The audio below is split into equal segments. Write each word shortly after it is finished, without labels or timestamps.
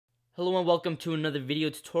Hello and welcome to another video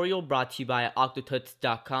tutorial brought to you by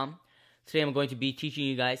octotuts.com. Today I'm going to be teaching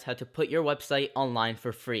you guys how to put your website online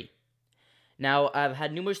for free. Now, I've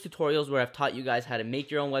had numerous tutorials where I've taught you guys how to make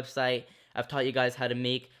your own website, I've taught you guys how to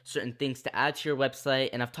make certain things to add to your website,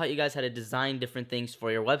 and I've taught you guys how to design different things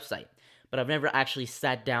for your website. But I've never actually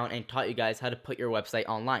sat down and taught you guys how to put your website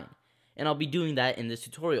online. And I'll be doing that in this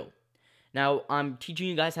tutorial. Now, I'm teaching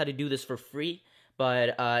you guys how to do this for free.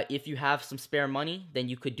 But if you have some spare money, then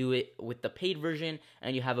you could do it with the paid version,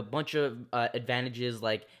 and you have a bunch of advantages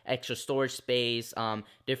like extra storage space,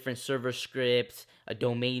 different server scripts, a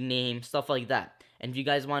domain name, stuff like that. And if you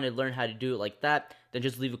guys want to learn how to do it like that, then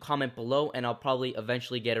just leave a comment below, and I'll probably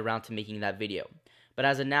eventually get around to making that video. But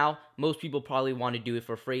as of now, most people probably want to do it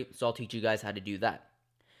for free, so I'll teach you guys how to do that.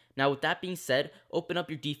 Now, with that being said, open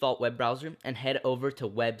up your default web browser and head over to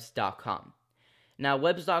webs.com. Now,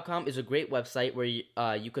 webs.com is a great website where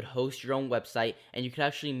you could host your own website, and you could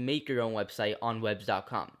actually make your own website on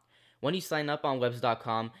webs.com. When you sign up on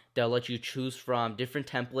webs.com, they'll let you choose from different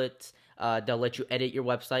templates. They'll let you edit your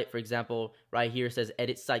website. For example, right here it says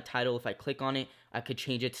edit site title. If I click on it, I could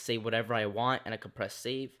change it to say whatever I want, and I could press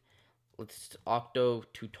save. Let's Octo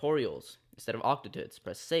Tutorials instead of OctoTuts.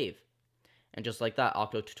 Press save. And just like that,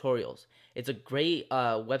 Octo Tutorials. It's a great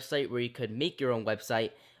website where you could make your own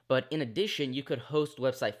website. But in addition, you could host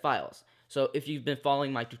website files. So if you've been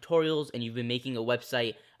following my tutorials and you've been making a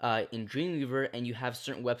website in Dreamweaver and you have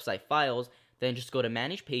certain website files, then just go to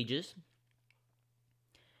Manage Pages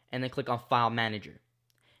and then click on File Manager.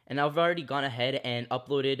 And I've already gone ahead and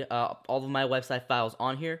uploaded all of my website files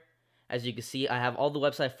on here. As you can see, I have all the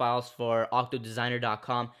website files for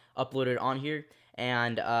OctoDesigner.com uploaded on here.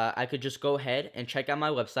 And I could just go ahead and check out my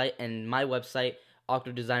website, and my website,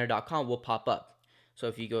 OctoDesigner.com, will pop up. So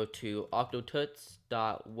if you go to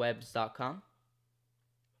octotuts.webs.com,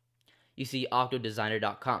 you see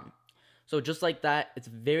octodesigner.com. So just like that, it's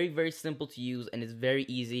very, very simple to use, and it's very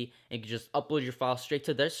easy. And you can just upload your file straight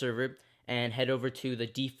to their server and head over to the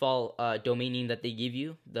default domain name that they give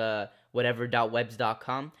you, the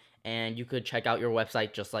whatever.webs.com, and you could check out your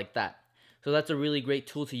website just like that. So that's a really great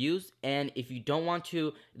tool to use. And if you don't want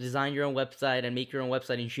to design your own website and make your own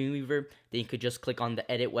website in Dreamweaver, then you could just click on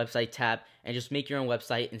the Edit Website tab and just make your own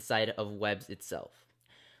website inside of Webs itself.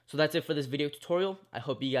 So that's it for this video tutorial. I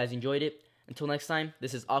hope you guys enjoyed it. Until next time,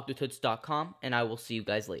 this is octotuts.com, and I will see you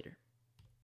guys later.